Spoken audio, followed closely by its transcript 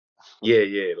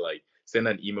Yeah, like send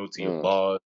an email to your Mm.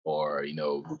 boss or,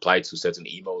 reply to certain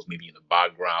emails, maybe in the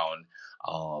background.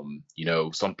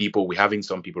 Some people, we're having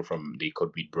some people from the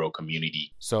Code Beat Bro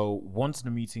community. So once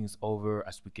the meeting is over,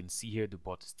 as we can see here, the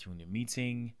bot is still in the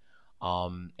meeting.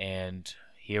 And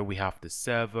here we have the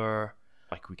server.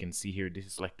 Like we can see here, this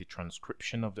is like the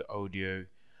transcription of the audio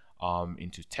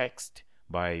into text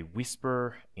by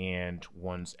Whisper. And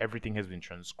once everything has been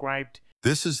transcribed,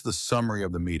 This is the summary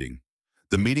of the meeting.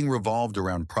 The meeting revolved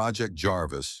around Project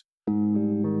Jarvis.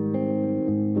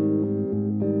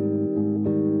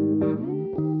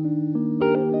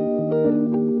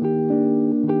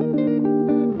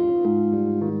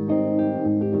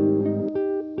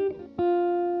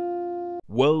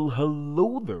 well,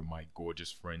 hello there, my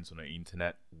gorgeous friends on the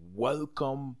internet.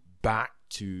 Welcome back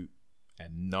to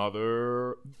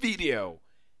another video.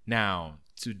 Now,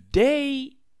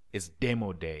 today is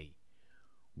demo day.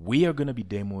 We are going to be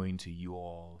demoing to you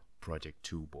all Project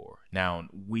Tubo. Now,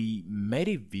 we made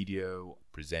a video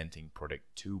presenting Project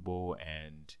Tubo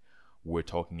and we're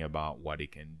talking about what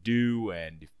it can do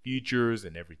and the features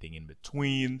and everything in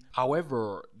between.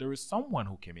 However, there is someone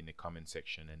who came in the comment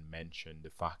section and mentioned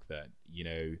the fact that,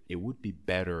 it would be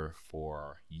better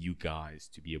for you guys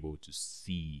to be able to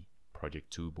see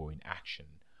Project Tubo in action.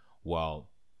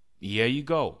 Well, here you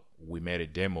go. We made a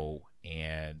demo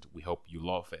and we hope you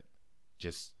love it.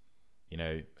 Just,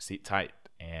 sit tight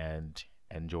and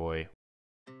enjoy.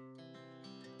 Our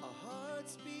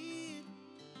hearts beat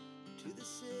to the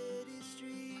city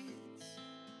streets.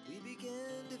 We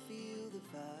began to feel the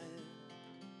fire.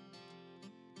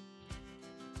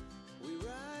 We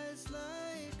rise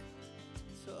like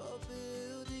tall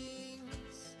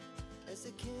buildings as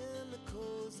the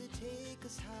chemicals they take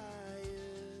us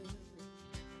higher.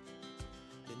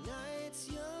 The night's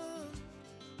young,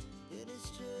 it has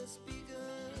just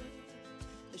begun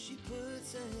as she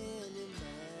puts her hand in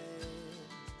mine.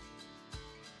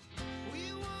 We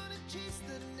wanna chase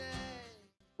the night.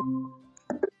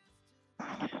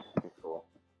 Cool.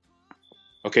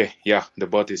 Okay, yeah, the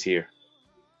bot is here.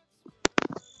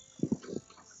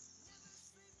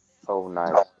 Oh,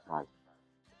 nice, nice.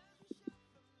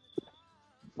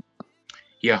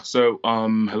 Yeah, so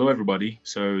hello everybody.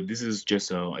 So this is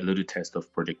just a little test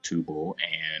of Project Tubo,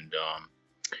 and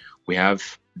we have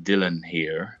Dylan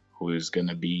here who is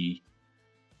gonna be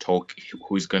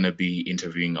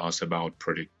interviewing us about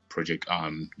Project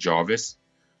Jarvis.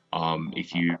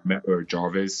 If you remember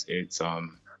Jarvis, it's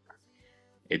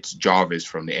Jarvis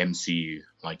from the MCU,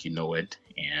 like you know it,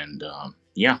 and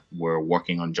yeah, we're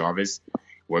working on Jarvis.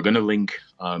 We're gonna link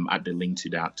add the link to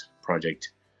that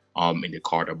project in the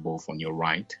card above on your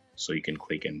right, so you can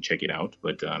click and check it out.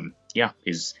 But yeah,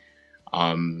 he's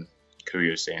um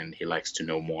curious and he likes to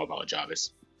know more about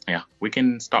Jarvis. Yeah, we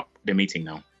can stop the meeting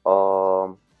now.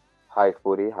 Hi,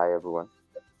 Foodie. Hi, everyone.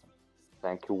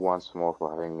 Thank you once more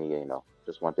for having me.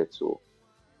 Just wanted to,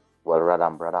 well, rather,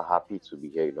 I'm rather happy to be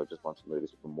here. Just want to know a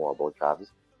little bit more about Travis.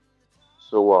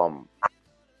 So,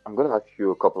 I'm going to ask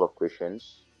you a couple of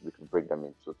questions. We can break them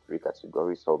into three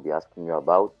categories. So I'll be asking you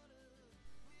about.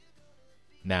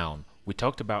 Now, we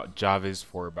talked about Jarvis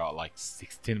for about like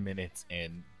 16 minutes,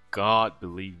 and God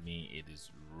believe me, it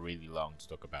is really long to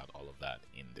talk about all of that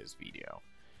in this video.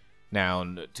 Now,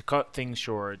 to cut things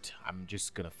short, I'm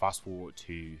just gonna fast forward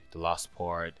to the last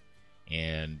part,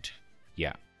 and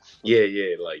yeah.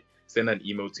 Yeah, like send an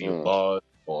email to your Mm, boss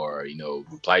or,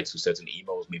 reply to certain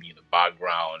emails, maybe in the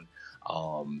background.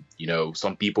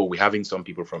 Some people, we're having some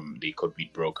people from the Code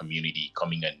Beat Bro community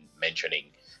coming and mentioning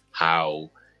how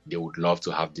they would love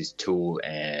to have this tool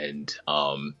and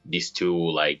this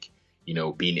tool, like,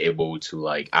 being able to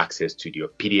like access to your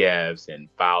PDFs and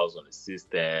files on the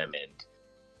system and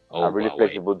oh I'm really wow, wait.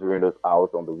 flexible during those hours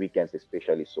on the weekends,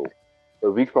 especially. So,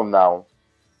 a week from now,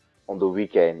 on the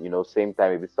weekend, same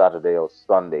time, maybe Saturday or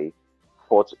Sunday,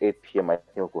 4 to 8 p.m., I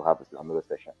think we could have another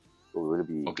session. It will really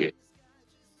be Okay, good.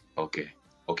 okay,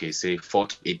 okay, say 4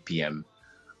 to 8 p.m.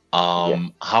 Yeah.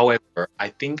 However, I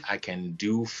think I can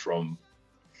do from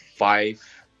 5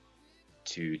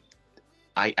 to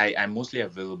I'm mostly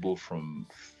available from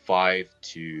 5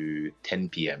 to 10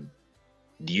 p.m.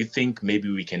 Do you think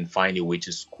maybe we can find a way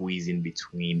to squeeze in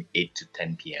between 8 to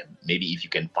 10 p.m.? Maybe if you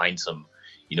can find some,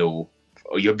 your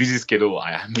busy schedule.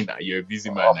 I mean, you're a busy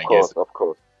man, Of I guess. course, of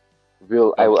course.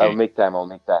 I'll Okay, make time. I'll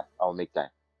make time. I'll make time.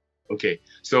 okay.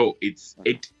 So it's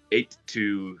Mhm. 8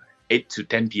 to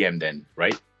 10 p.m. then,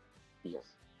 right? Yes,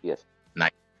 yes.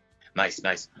 Nice. Nice,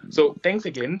 nice. So thanks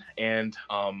again, and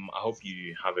I hope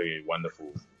you have a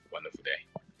wonderful, wonderful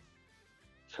day.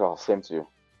 Sure, same to you.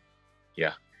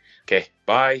 Yeah. Okay.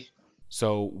 Bye.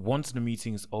 So once the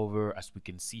meeting is over, as we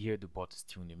can see here, the bot is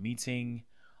still in the meeting.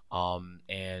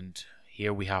 And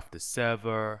here we have the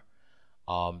server.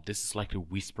 This is like the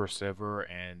Whisper server,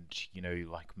 and you know,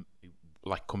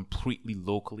 like completely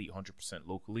locally, 100%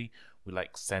 locally, we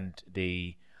like send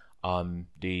the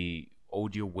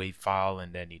audio wave file,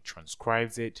 and then it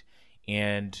transcribes it,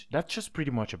 and that's just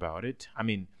pretty much about it. I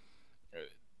mean,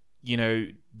 you know,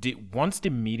 once the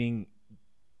meeting,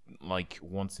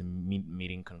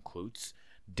 meeting concludes,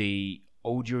 the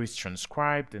audio is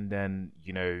transcribed, and then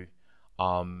you know,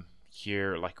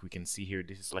 here, like we can see here,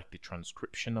 this is like the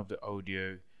transcription of the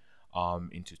audio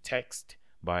into text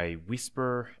by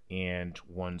Whisper, and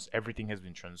once everything has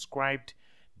been transcribed,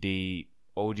 the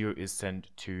audio is sent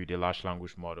to the large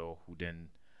language model, who then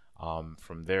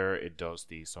from there it does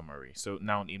the summary. So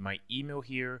now in my email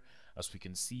here, as we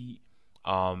can see,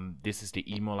 this is the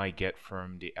email I get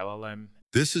from the LLM.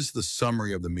 This is the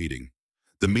summary of the meeting.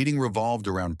 The meeting revolved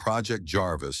around Project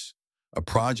Jarvis, a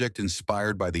project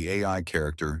inspired by the AI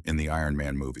character in the Iron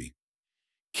Man movie.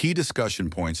 Key discussion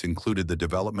points included the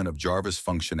development of Jarvis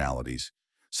functionalities,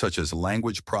 such as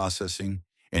language processing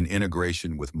and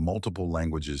integration with multiple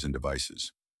languages and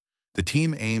devices. The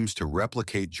team aims to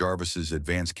replicate Jarvis's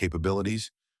advanced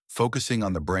capabilities, focusing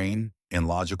on the brain and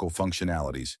logical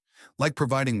functionalities, like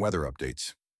providing weather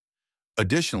updates.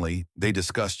 Additionally, they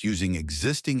discussed using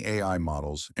existing AI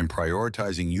models and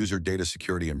prioritizing user data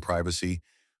security and privacy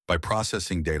by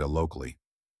processing data locally.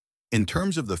 In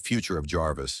terms of the future of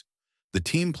Jarvis, the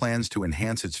team plans to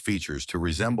enhance its features to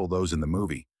resemble those in the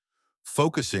movie,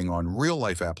 focusing on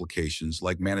real-life applications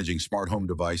like managing smart home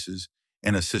devices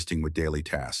and assisting with daily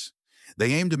tasks.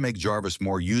 They aim to make Jarvis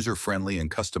more user-friendly and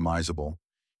customizable,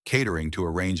 catering to a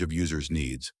range of users'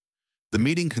 needs. The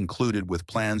meeting concluded with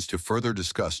plans to further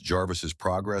discuss Jarvis's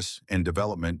progress and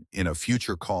development in a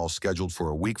future call scheduled for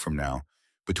a week from now,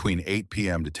 between 8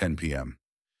 p.m. to 10 p.m.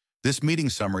 This meeting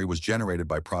summary was generated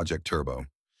by Project Turbo.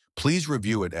 Please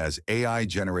review it, as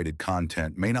AI-generated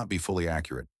content may not be fully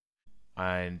accurate.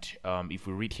 And if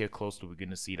we read here closely, we're going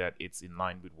to see that it's in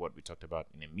line with what we talked about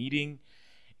in a meeting.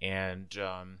 And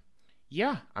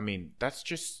yeah, I mean, that's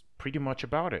just pretty much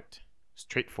about it.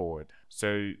 Straightforward.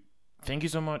 So thank you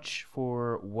so much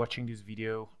for watching this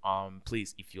video.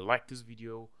 Please, if you like this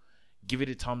video, give it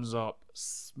a thumbs up,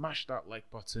 smash that like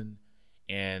button,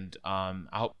 and I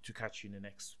hope to catch you in the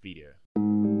next video.